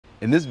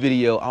In this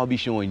video, I'll be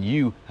showing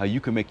you how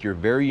you can make your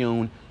very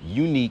own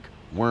unique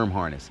worm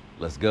harness.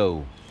 Let's go.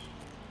 All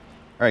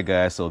right,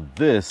 guys, so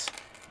this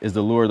is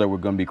the lure that we're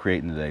going to be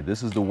creating today.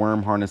 This is the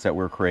worm harness that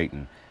we're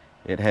creating.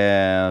 It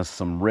has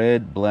some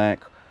red,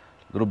 black,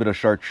 a little bit of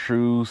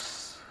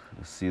chartreuse.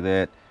 Let's see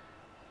that.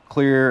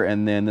 Clear,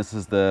 and then this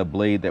is the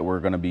blade that we're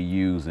going to be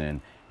using.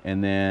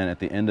 And then at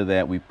the end of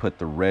that, we put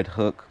the red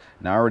hook.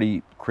 Now, I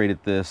already created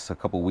this a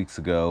couple weeks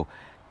ago,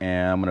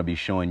 and I'm going to be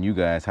showing you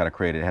guys how to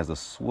create it. It has a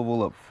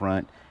swivel up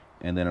front,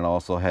 and then it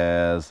also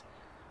has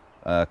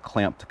a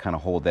clamp to kind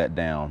of hold that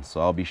down. So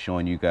I'll be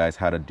showing you guys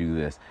how to do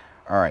this.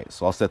 All right,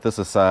 so I'll set this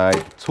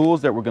aside.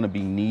 Tools that we're going to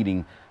be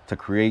needing to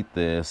create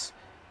this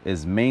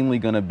is mainly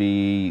going to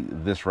be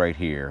this right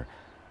here.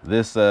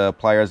 This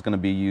plier is going to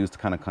be used to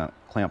kind of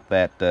clamp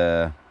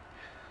that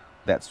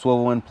that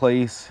swivel in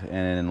place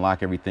and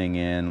lock everything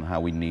in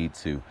how we need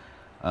to.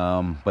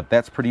 But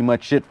that's pretty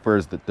much it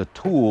for the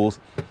tools.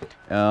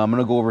 I'm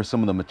gonna go over some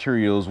of the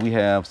materials. We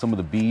have some of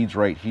the beads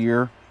right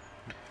here.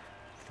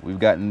 We've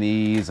gotten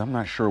these. I'm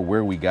not sure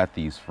where we got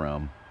these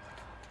from,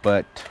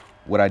 but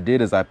what I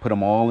did is I put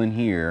them all in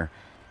here,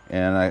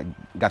 and I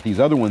got these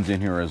other ones in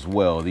here as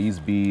well. These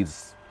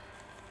beads,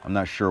 I'm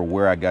not sure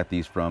where I got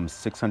these from.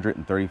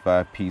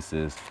 635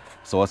 pieces,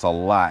 so it's a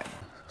lot.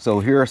 So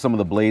here are some of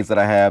the blades that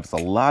I have. It's a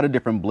lot of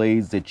different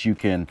blades that you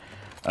can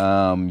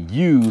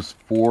use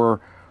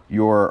for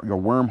your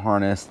worm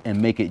harness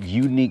and make it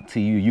unique to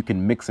you. You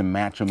can mix and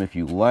match them if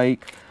you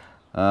like.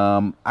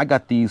 I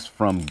got these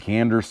from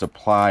Gander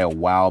Supply a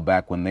while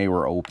back when they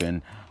were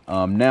open.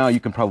 Now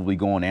you can probably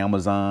go on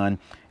Amazon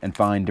and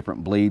find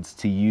different blades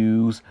to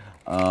use.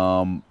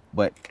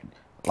 But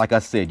like I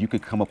said, you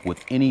could come up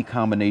with any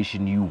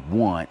combination you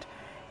want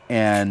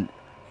and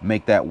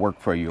make that work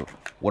for you.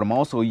 What I'm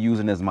also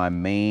using as my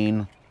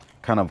main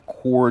kind of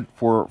cord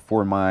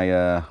for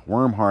my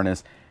worm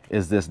harness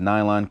is this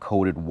nylon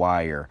coated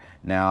wire.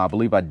 Now, I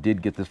believe I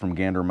did get this from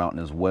Gander Mountain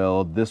as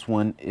well. This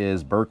one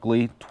is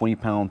Berkeley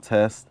 20-pound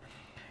test,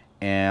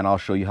 and I'll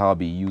show you how I'll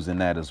be using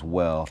that as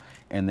well.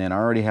 And then I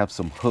already have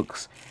some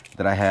hooks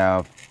that I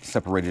have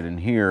separated in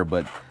here,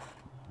 but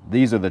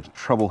these are the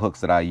treble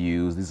hooks that I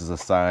use. This is a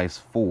size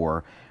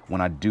 4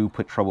 when I do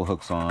put treble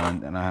hooks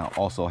on. And I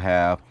also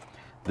have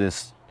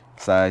this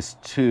size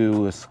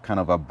 2. It's kind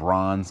of a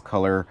bronze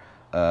color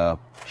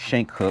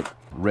shank hook.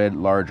 Red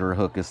larger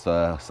hook is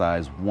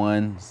size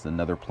 1. It's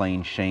another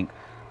plain shank.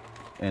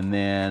 And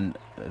then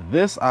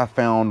this I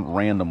found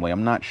randomly.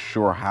 I'm not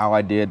sure how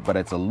I did, but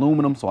it's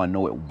aluminum, so I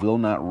know it will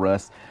not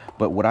rust.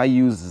 But what I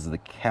use is the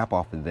cap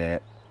off of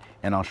that,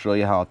 and I'll show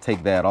you how I'll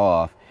take that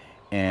off,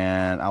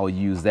 and I will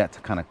use that to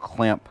kind of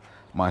clamp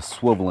my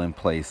swivel in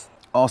place.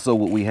 Also,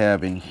 what we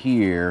have in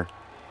here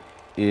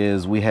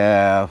is we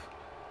have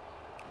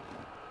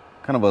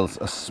kind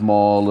of a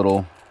small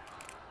little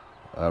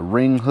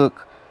ring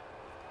hook,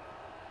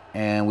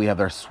 and we have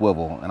our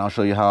swivel, and I'll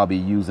show you how I'll be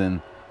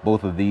using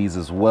both of these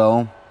as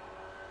well.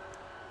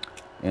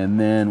 And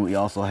then we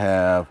also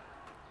have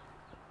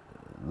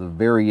the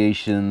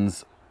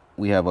variations.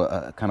 We have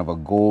a kind of a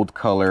gold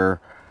color,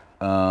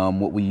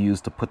 what we use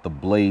to put the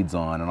blades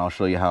on, and I'll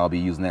show you how I'll be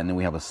using that. And then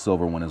we have a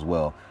silver one as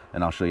well,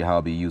 and I'll show you how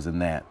I'll be using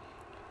that.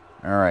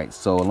 All right,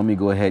 so let me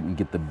go ahead and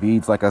get the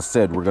beads. Like I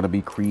said, we're going to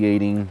be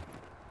creating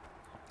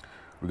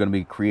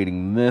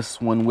this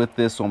one with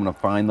this, so I'm going to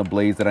find the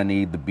blades that I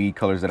need, the bead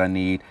colors that I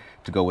need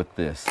to go with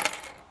this.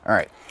 All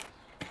right,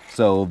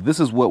 so this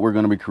is what we're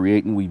going to be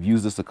creating. We've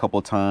used this a couple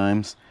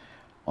times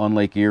on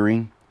Lake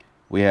Erie.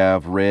 We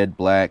have red,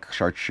 black,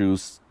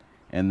 chartreuse,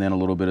 and then a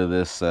little bit of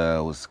this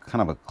was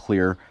kind of a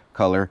clear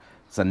color.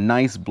 It's a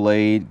nice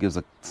blade, gives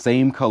the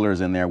same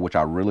colors in there, which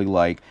I really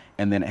like,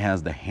 and then it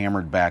has the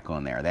hammered back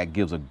on there. That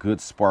gives a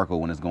good sparkle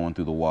when it's going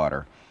through the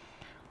water.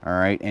 All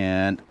right,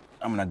 and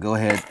I'm gonna go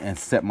ahead and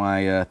set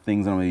my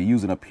things I'm gonna be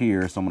using up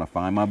here. So I'm gonna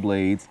find my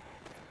blades.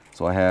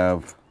 So I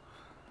have,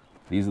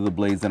 these are the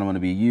blades that I'm gonna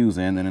be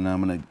using, and then I'm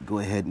gonna go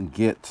ahead and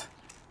get,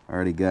 I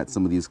already got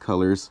some of these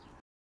colors.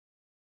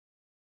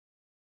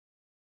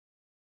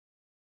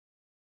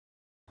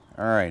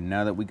 All right,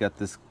 now that we got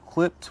this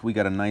clipped, we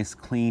got a nice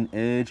clean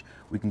edge,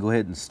 we can go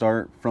ahead and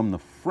start from the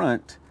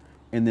front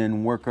and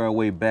then work our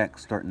way back,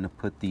 starting to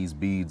put these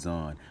beads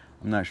on.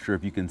 I'm not sure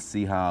if you can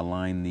see how I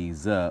line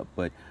these up,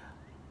 but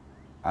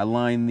I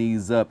line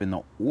these up in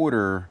the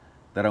order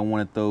that I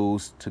wanted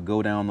those to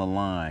go down the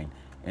line.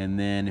 And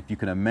then if you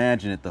can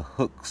imagine it, the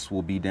hooks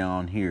will be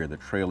down here. The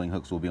trailing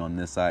hooks will be on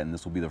this side, and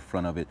this will be the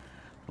front of it.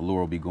 The lure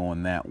will be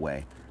going that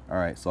way. All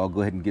right, so I'll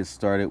go ahead and get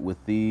started with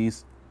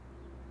these.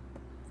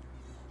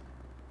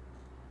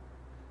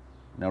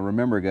 Now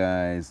remember,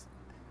 guys,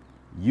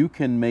 you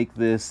can make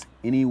this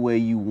any way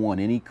you want.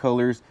 Any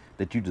colors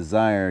that you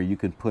desire, you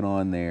can put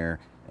on there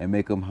and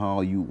make them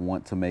how you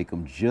want to make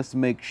them. Just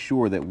make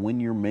sure that when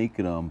you're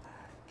making them,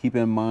 keep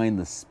in mind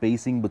the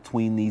spacing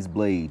between these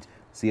blades.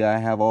 See, I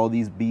have all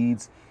these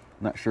beads.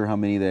 Not sure how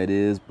many that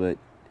is, but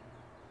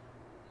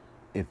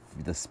if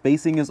the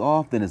spacing is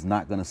off, then it's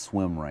not going to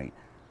swim right.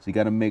 So you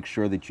got to make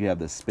sure that you have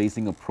the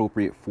spacing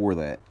appropriate for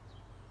that.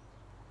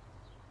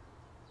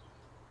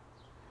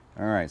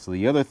 All right, so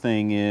the other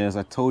thing is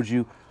I told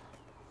you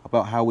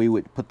about how we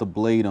would put the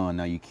blade on.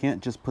 Now you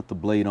can't just put the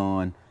blade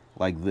on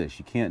like this.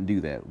 You can't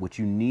do that. What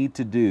you need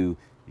to do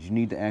is you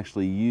need to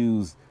actually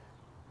use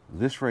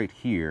this right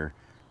here.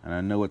 And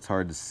I know it's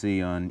hard to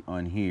see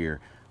on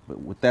here, but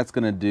what that's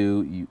gonna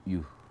do,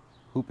 you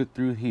hoop it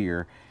through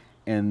here,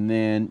 and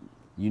then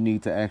you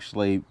need to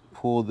actually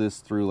pull this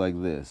through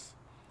like this.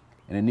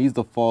 And it needs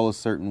to fall a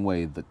certain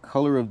way. The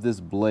color of this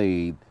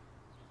blade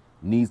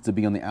needs to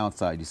be on the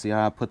outside. You see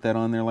how I put that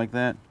on there like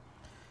that?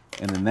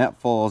 And then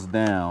that falls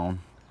down.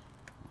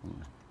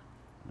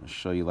 I'll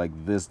show you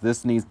like this.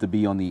 This needs to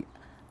be on the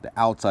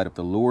outside. If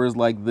the lure is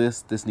like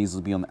this, this needs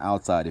to be on the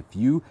outside. If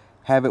you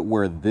have it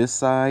where this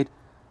side,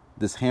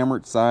 this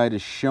hammered side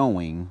is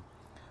showing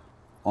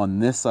on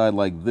this side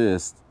like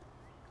this,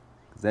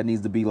 that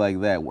needs to be like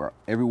that, where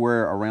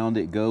everywhere around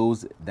it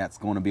goes, that's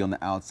going to be on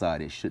the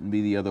outside. It shouldn't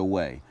be the other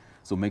way.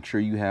 So make sure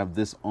you have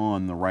this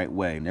on the right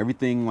way. And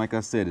everything, like I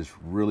said, is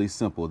really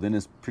simple. Then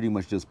it's pretty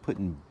much just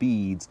putting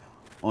beads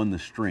on the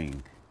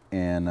string.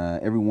 And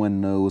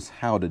everyone knows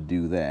how to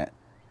do that.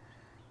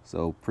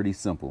 So pretty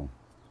simple.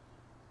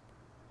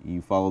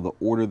 You follow the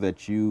order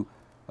that you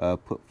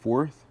put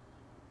forth.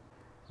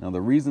 Now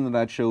the reason that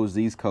I chose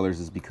these colors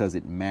is because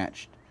it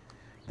matched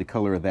the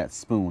color of that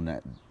spoon.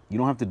 That you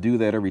don't have to do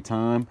that every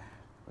time.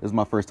 This is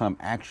my first time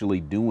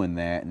actually doing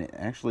that, and it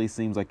actually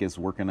seems like it's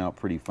working out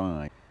pretty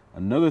fine.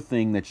 Another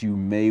thing that you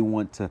may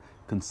want to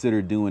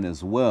consider doing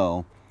as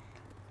well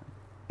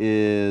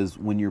is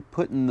when you're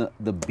putting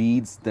the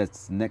beads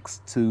that's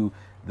next to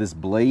this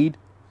blade,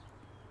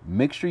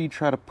 make sure you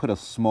try to put a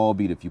small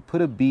bead. If you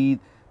put a bead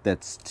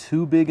that's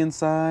too big in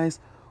size,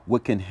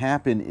 what can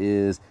happen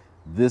is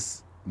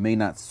this may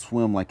not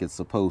swim like it's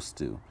supposed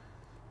to.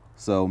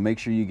 So make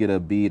sure you get a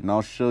bead, and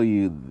I'll show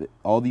you,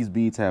 all these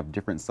beads have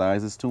different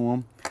sizes to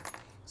them.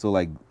 So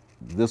like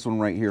this one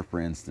right here, for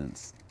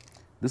instance,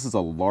 this is a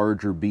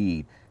larger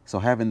bead. So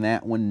having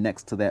that one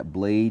next to that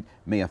blade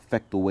may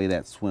affect the way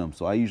that swims.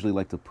 So I usually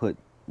like to put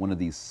one of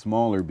these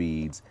smaller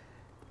beads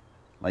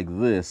like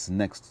this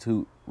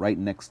right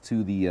next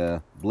to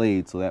the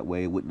blade, so that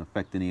way it wouldn't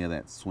affect any of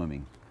that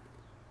swimming.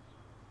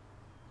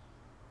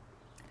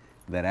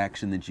 That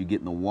action that you get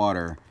in the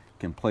water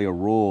can play a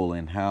role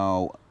in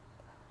how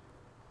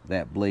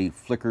that blade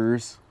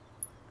flickers,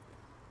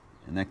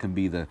 and that can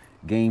be the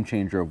game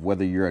changer of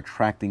whether you're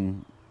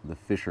attracting the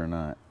fish or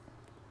not.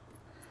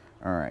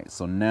 All right,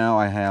 so now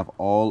I have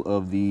all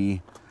of the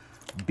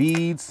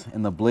beads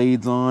and the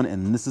blades on,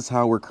 and this is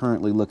how we're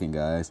currently looking,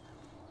 guys.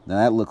 Now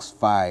that looks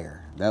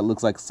fire. That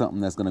looks like something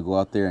that's gonna go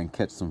out there and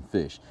catch some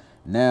fish.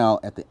 Now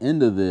at the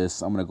end of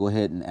this, I'm gonna go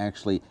ahead and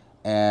actually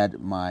add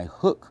my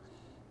hook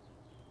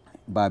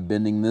by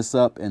bending this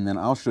up, and then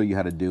I'll show you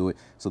how to do it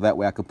so that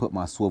way I can put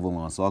my swivel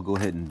on. So I'll go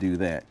ahead and do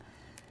that.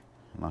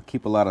 And I'll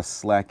keep a lot of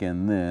slack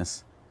in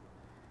this.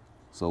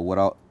 So what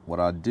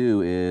I'll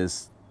do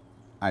is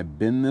I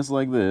bend this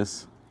like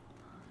this,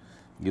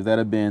 give that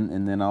a bend,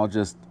 and then I'll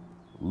just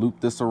loop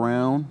this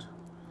around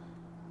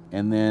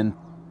and then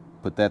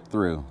put that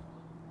through.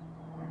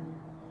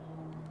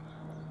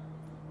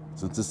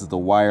 Since this is the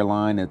wire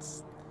line,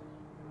 it's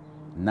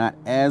not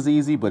as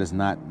easy, but it's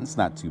not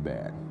too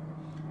bad.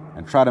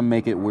 And try to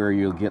make it where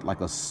you'll get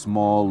like a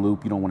small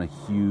loop. You don't want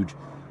a huge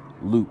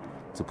loop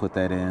to put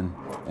that in.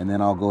 And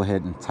then I'll go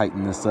ahead and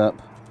tighten this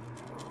up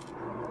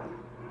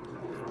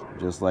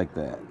just like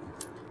that.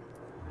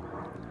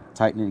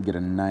 Tighten it and get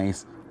a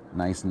nice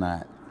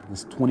knot.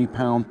 This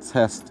 20-pound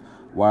test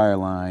wire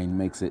line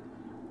makes it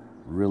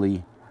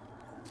really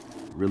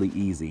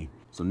easy.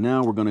 So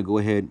now we're gonna go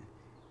ahead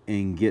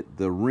and get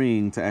the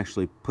ring to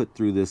actually put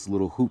through this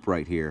little hoop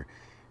right here.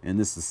 And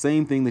this is the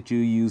same thing that you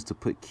use to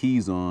put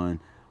keys on,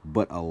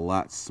 but a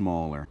lot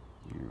smaller.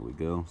 Here we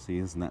go. See,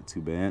 it's not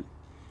too bad.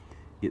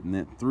 Getting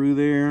that through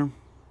there.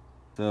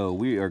 So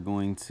we are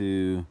going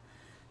to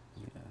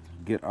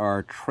get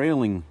our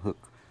trailing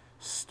hook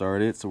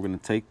started. So we're going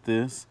to take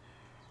this,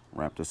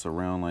 wrap this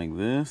around like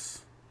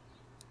this.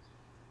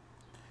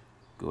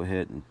 Go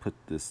ahead and put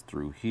this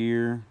through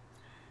here.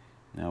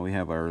 Now we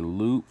have our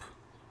loop.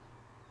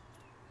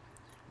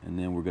 And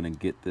then we're going to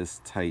get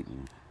this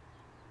tightened.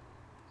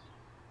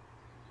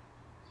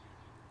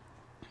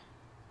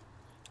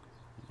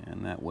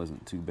 And that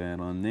wasn't too bad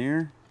on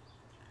there.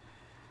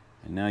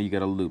 And now you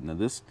got a loop. Now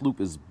this loop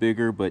is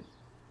bigger, but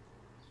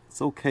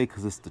it's okay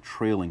because it's the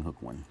trailing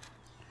hook one.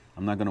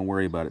 I'm not going to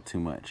worry about it too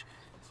much.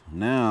 So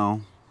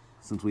now,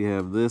 since we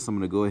have this, I'm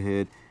going to go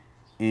ahead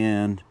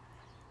and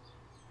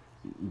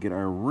get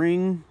our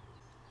ring.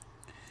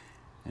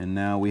 And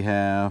now we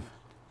have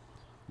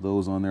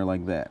those on there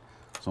like that.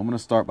 So I'm going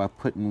to start by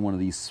putting one of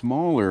these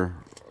smaller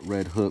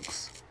red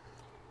hooks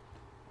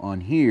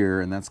on here,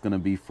 and that's going to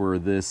be for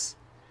this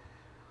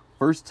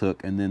first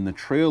hook, and then the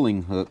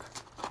trailing hook,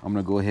 I'm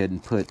going to go ahead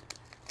and put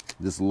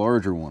this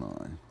larger one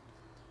on.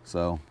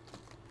 So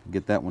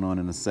get that one on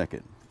in a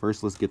second.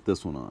 First, let's get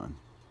this one on.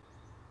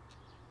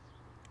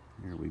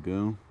 Here we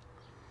go.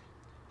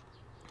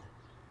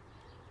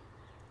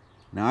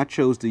 Now I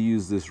chose to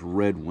use this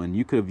red one.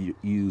 You could have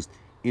used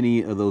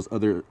any of those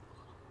other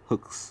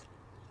hooks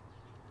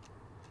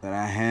that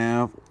I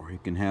have, or you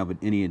can have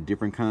any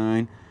different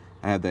kind.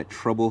 I have that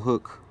treble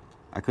hook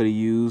I could have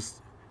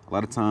used. A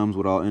lot of times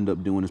what I'll end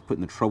up doing is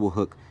putting the treble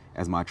hook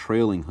as my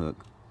trailing hook.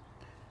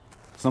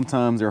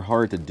 Sometimes they're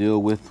hard to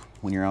deal with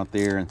when you're out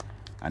there, and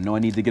I know I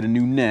need to get a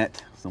new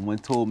net. Someone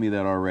told me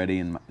that already,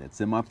 and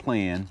it's in my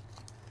plan.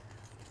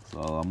 So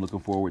I'm looking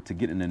forward to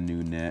getting a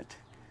new net.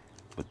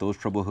 But those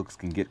treble hooks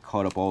can get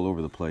caught up all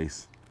over the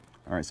place.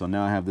 All right, so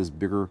now I have this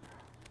bigger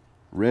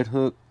red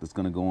hook that's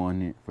gonna go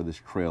on for this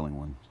trailing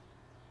one.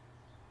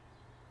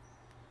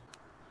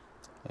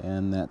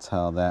 And that's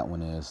how that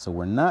one is. So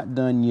we're not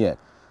done yet.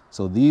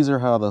 So these are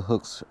how the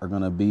hooks are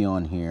gonna be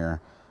on here.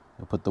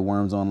 We'll put the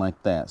worms on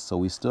like that. So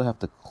we still have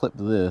to clip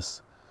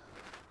this,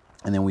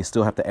 and then we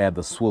still have to add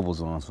the swivels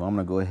on. So I'm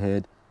gonna go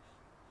ahead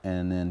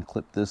and then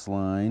clip this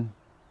line,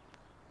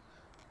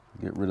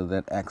 get rid of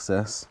that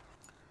excess.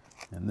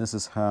 And this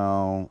is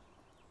how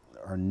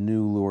our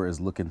new lure is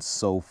looking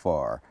so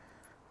far.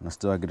 And I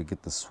still got to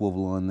get the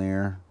swivel on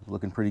there.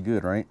 Looking pretty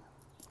good, right?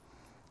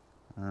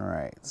 All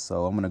right,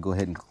 so I'm gonna go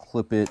ahead and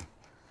clip it.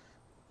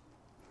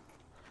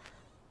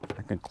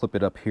 I can clip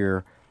it up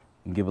here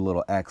and give a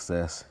little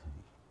access.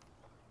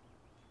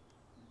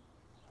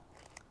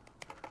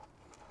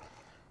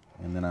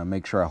 And then I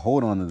make sure I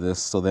hold on to this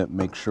so that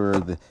make sure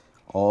that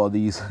all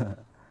these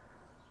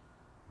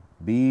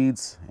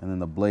beads and then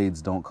the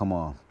blades don't come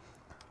off.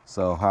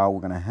 So how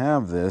we're gonna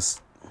have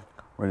this,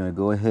 we're gonna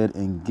go ahead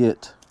and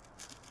get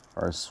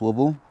our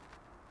swivel,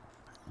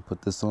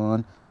 put this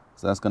on.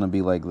 So that's gonna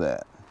be like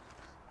that.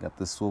 Got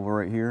this swivel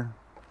right here.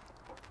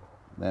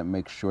 That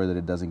makes sure that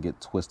it doesn't get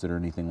twisted or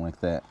anything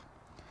like that.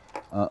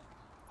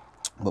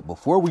 But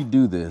before we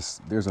do this,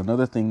 there's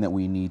another thing that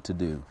we need to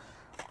do.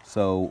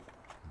 So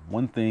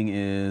one thing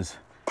is,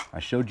 I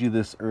showed you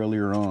this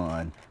earlier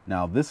on.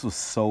 Now this was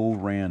so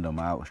random.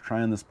 I was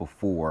trying this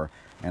before,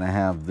 and I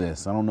have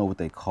this. I don't know what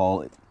they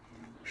call it.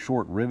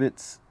 Short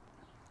rivets.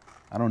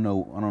 I don't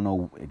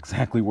know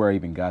exactly where I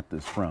even got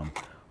this from.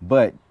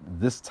 But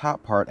this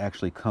top part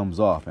actually comes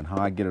off, and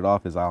how I get it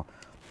off is I'll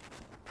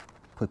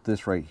put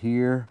this right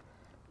here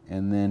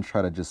and then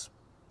try to just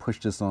push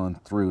this on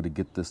through to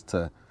get this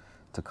to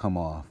come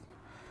off.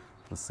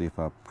 Let's see if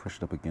I push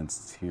it up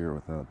against here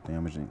without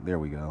damaging. There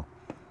we go.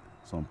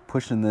 So I'm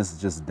pushing this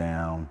just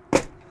down,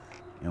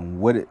 and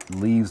what it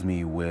leaves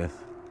me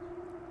with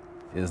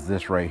is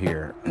this right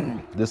here.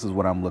 This is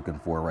what I'm looking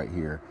for right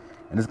here.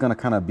 And it's gonna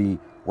kind of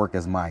work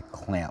as my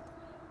clamp.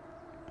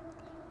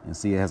 And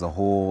see, it has a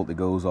hole that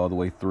goes all the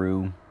way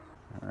through.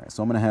 All right,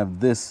 so I'm gonna have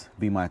this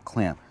be my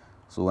clamp.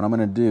 So what I'm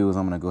gonna do is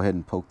I'm gonna go ahead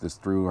and poke this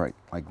through right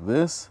like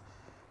this.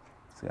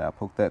 See, I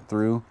poke that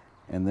through,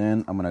 and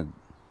then I'm gonna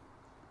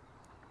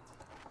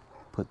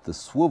put the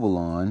swivel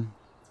on.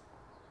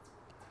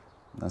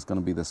 That's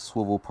gonna be the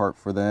swivel part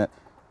for that.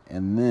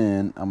 And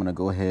then I'm gonna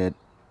go ahead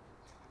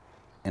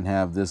and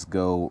have this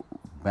go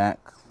back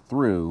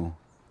through.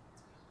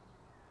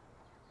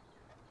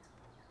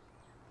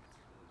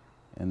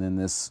 And then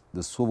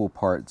the swivel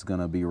part is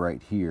gonna be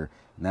right here.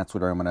 And that's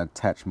what I'm gonna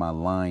attach my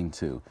line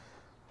to.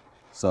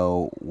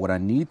 So what I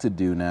need to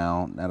do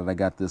now that I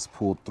got this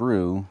pulled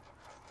through,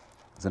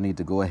 is I need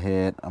to go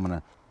ahead, I'm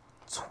gonna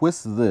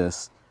twist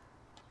this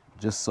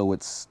just so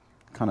it's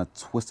kind of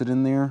twisted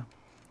in there.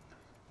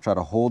 Try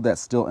to hold that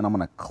still, and I'm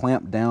gonna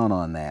clamp down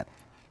on that.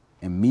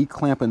 And me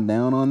clamping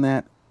down on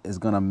that is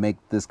gonna make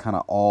this kind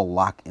of all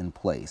lock in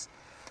place.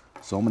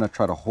 So I'm gonna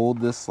try to hold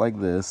this like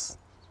this.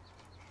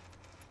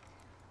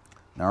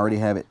 And I already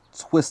have it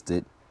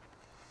twisted.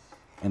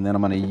 And then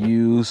I'm gonna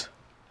use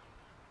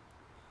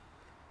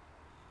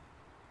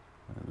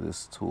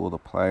this tool, the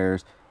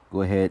pliers,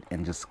 go ahead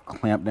and just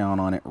clamp down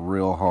on it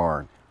real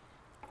hard.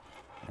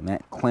 And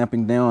that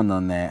clamping down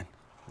on that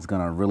is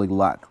gonna really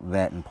lock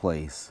that in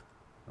place.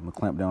 I'm gonna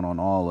clamp down on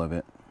all of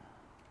it.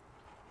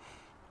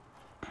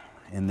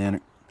 And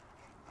then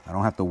I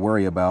don't have to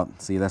worry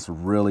about, see, that's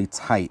really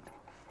tight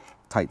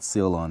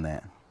seal on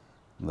that.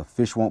 The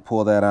fish won't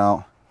pull that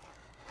out.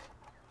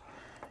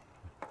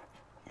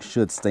 It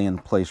should stay in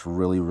place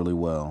really, really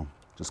well.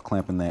 Just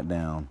clamping that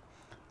down.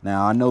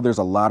 Now, I know there's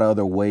a lot of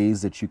other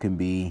ways that you can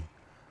be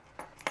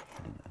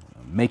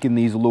making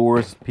these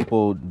lures.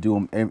 People do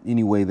them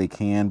any way they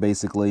can,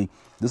 basically.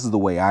 This is the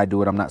way I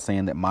do it. I'm not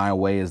saying that my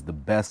way is the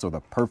best or the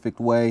perfect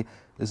way.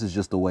 This is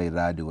just the way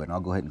that I do it. And I'll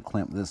go ahead and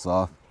clamp this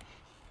off.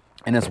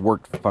 And it's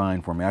worked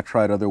fine for me. I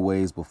tried other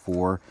ways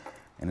before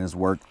and it's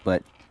worked,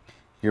 but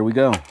here we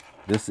go.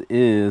 This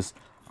is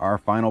our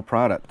final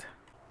product.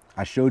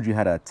 I showed you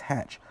how to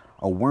attach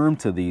a worm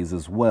to these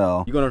as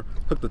well. You're gonna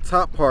hook the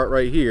top part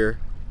right here,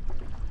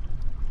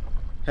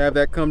 have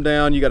that come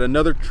down. You got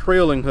another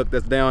trailing hook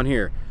that's down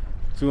here.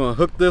 So you're gonna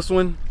hook this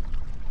one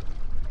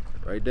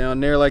right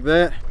down there like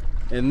that,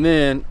 and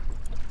then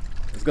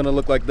it's gonna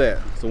look like that.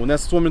 So when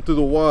that's swimming through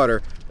the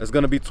water, it's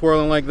gonna be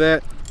twirling like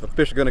that. The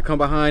fish are gonna come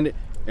behind it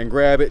and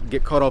grab it,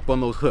 get caught up on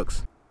those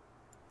hooks.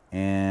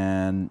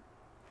 And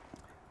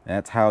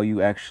that's how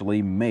you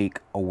actually make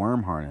a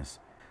worm harness.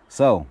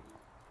 So,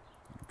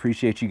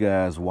 appreciate you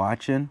guys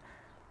watching.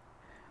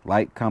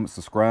 Like, comment,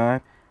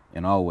 subscribe.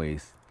 And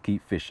always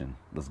keep fishing.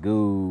 Let's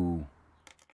go.